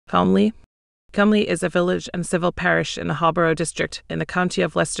Gumley. Gumley is a village and civil parish in the Harborough district in the county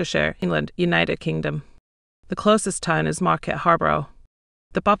of Leicestershire, England, United Kingdom. The closest town is Market Harborough.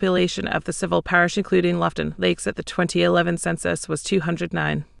 The population of the civil parish, including Laughton, Leics at the 2011 census, was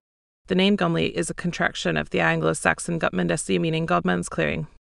 209. The name Gumley is a contraction of the Anglo-Saxon Gutmundesleah, meaning Godmund's clearing.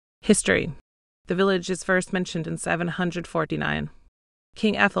 History. The village is first mentioned in 749.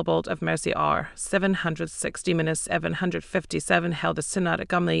 King Ethelbald of Mercia R. 760–757 held a synod at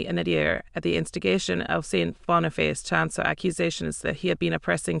Gumley in Nidir at the instigation of St. Boniface to answer accusations that he had been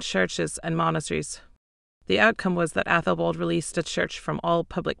oppressing churches and monasteries. The outcome was that Ethelbald released the church from all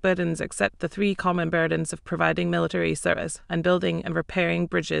public burdens except the three common burdens of providing military service and building and repairing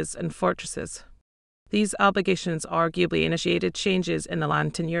bridges and fortresses. These obligations arguably initiated changes in the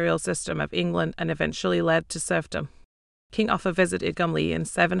land tenurial system of England and eventually led to serfdom. King Offa visited Gumley in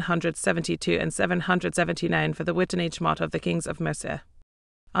 772 and 779 for the wittenage motte of the kings of Mercia.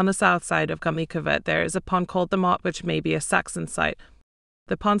 On the south side of Gumley Covert there is a pond called the Motte, which may be a Saxon site.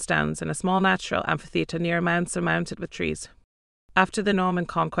 The pond stands in a small natural amphitheatre near a mound surmounted with trees. After the Norman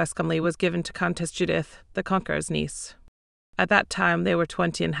conquest, Gumley was given to Countess Judith, the Conqueror's niece. At that time there were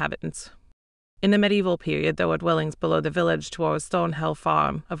 20 inhabitants. In the medieval period, there were dwellings below the village towards Stonehill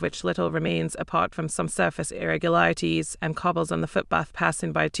Farm, of which little remains apart from some surface irregularities and cobbles on the footpath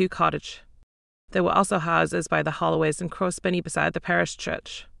passing by two cottages. There were also houses by the Holloways and Crowspinney beside the parish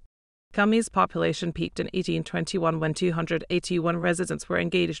church. Gumley's population peaked in 1821 when 281 residents were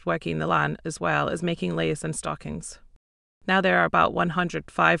engaged working the land as well as making lace and stockings. Now there are about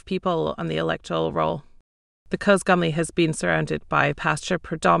 105 people on the electoral roll. Because Gumley has been surrounded by pasture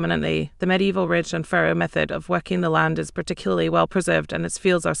predominantly, the medieval ridge and furrow method of working the land is particularly well preserved and its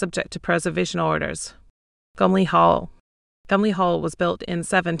fields are subject to preservation orders. Gumley Hall. Gumley Hall was built in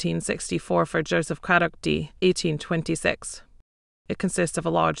 1764 for Joseph Craddock d. 1826. It consists of a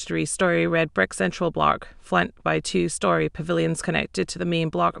large 3-storey red brick central block, flanked by 2-storey pavilions connected to the main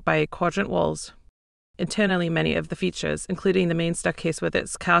block by quadrant walls. Internally, many of the features, including the main staircase with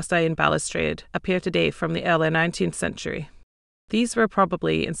its cast-iron balustrade, appear to date from the early 19th century. These were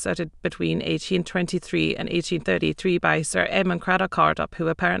probably inserted between 1823 and 1833 by Sir Edmund Craddock Hartop, who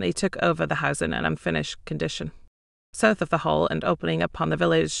apparently took over the house in an unfinished condition. South of the hall and opening upon the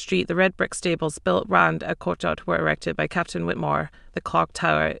village street, the red brick stables built round a courtyard were erected by Captain Whitmore. The clock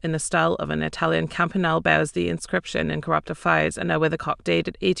tower, in the style of an Italian campanile, bears the inscription in corrupted fires and a weathercock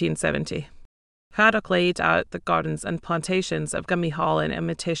dated 1870. Craddock laid out the gardens and plantations of Gumley Hall in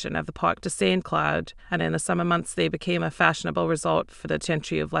imitation of the Parc de St. Cloud, and in the summer months they became a fashionable resort for the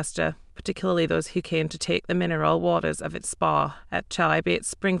gentry of Leicester, particularly those who came to take the mineral waters of its spa at Chalybate's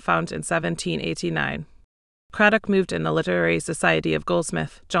spring fount in 1789. Craddock moved in the literary society of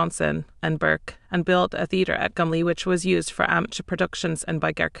Goldsmith, Johnson, and Burke, and built a theatre at Gumley which was used for amateur productions and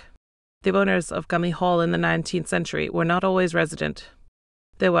by Girk. The owners of Gumley Hall in the 19th century were not always resident.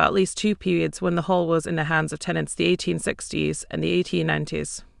 There were at least 2 periods when the hall was in the hands of tenants, the 1860s and the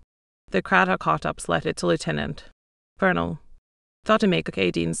 1890s. The Craddock Hartops let it to Lieutenant Colonel Thothamic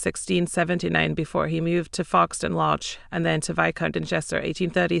AD in 1679 before he moved to Foxton Lodge, and then to Viscount in Chester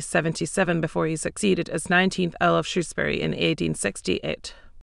 1830–77 before he succeeded as 19th Earl of Shrewsbury in 1868.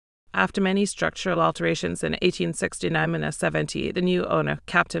 After many structural alterations in 1869 and 70, the new owner,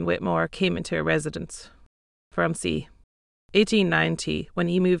 Captain Whitmore, came into a residence. From c. 1890, when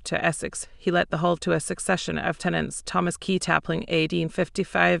he moved to Essex, he let the hall to a succession of tenants: Thomas Key Tapling,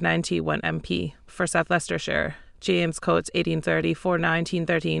 1855–91 MP, for South Leicestershire; James Coates,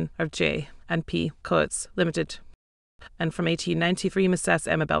 1830–1913 of J. and P. Coates Limited, and from 1893 Mrs.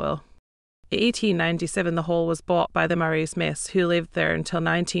 Emma Belleville. In 1897 the hall was bought by the Murray Smiths, who lived there until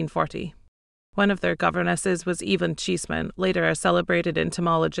 1940. One of their governesses was Evelyn Cheeseman, later a celebrated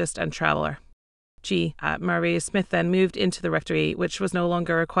entomologist and traveller. G. at Murray Smith then moved into the rectory, which was no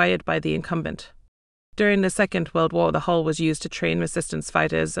longer required by the incumbent. During the Second World War, the hall was used to train resistance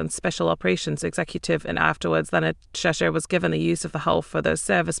fighters and special operations executive, and afterwards Leonard Cheshire was given the use of the hall for their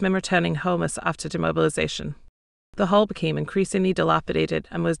servicemen returning homeless after demobilisation. The hall became increasingly dilapidated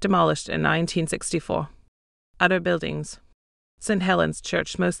and was demolished in 1964. Other buildings. St. Helen's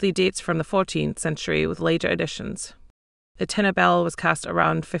Church mostly dates from the 14th century with later additions. The tenor bell was cast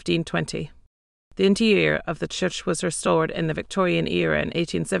around 1520. The interior of the church was restored in the Victorian era in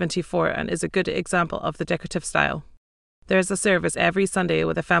 1874 and is a good example of the decorative style. There is a service every Sunday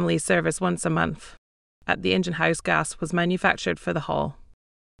with a family service once a month. At the engine house, gas was manufactured for the hall.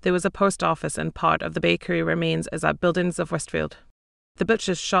 There was a post office, and part of the bakery remains as at Buildings of Westfield. The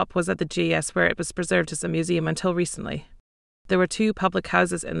butcher's shop was at the GS, where it was preserved as a museum until recently. There were 2 public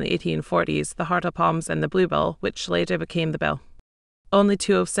houses in the 1840s, the Heart of Palms and the Bluebell, which later became the Bell. Only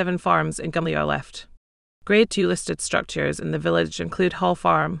 207 farms in Gumley are left. Grade 2 listed structures in the village include Hall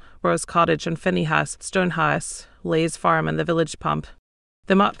Farm, Rose Cottage and Finney House, Stone House, Leighs Farm and the village pump.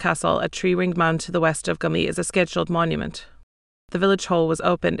 The Mott Castle, a tree-ringed mound to the west of Gumley, is a scheduled monument. The village hall was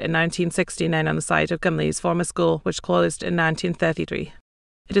opened in 1969 on the site of Gumley's former school, which closed in 1933.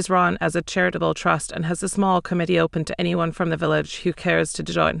 It is run as a charitable trust and has a small committee open to anyone from the village who cares to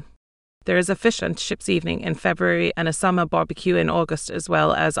join. There is a fish and chips evening in February and a summer barbecue in August, as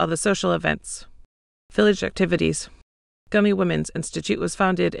well as other social events. Village activities. Gumley Women's Institute was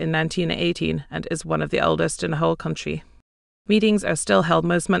founded in 1918 and is one of the oldest in the whole country. Meetings are still held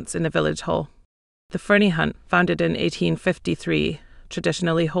most months in the village hall. The Fernie Hunt, founded in 1853,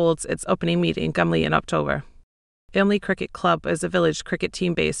 traditionally holds its opening meeting in Gumley in October. Gumley Cricket Club is a village cricket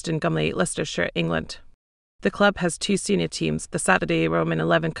team based in Gumley, Leicestershire, England. The club has 2 senior teams. The Saturday Roman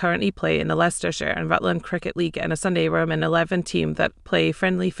 11 currently play in the Leicestershire and Rutland Cricket League, and a Sunday Roman 11 team that play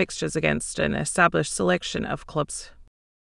friendly fixtures against an established selection of clubs.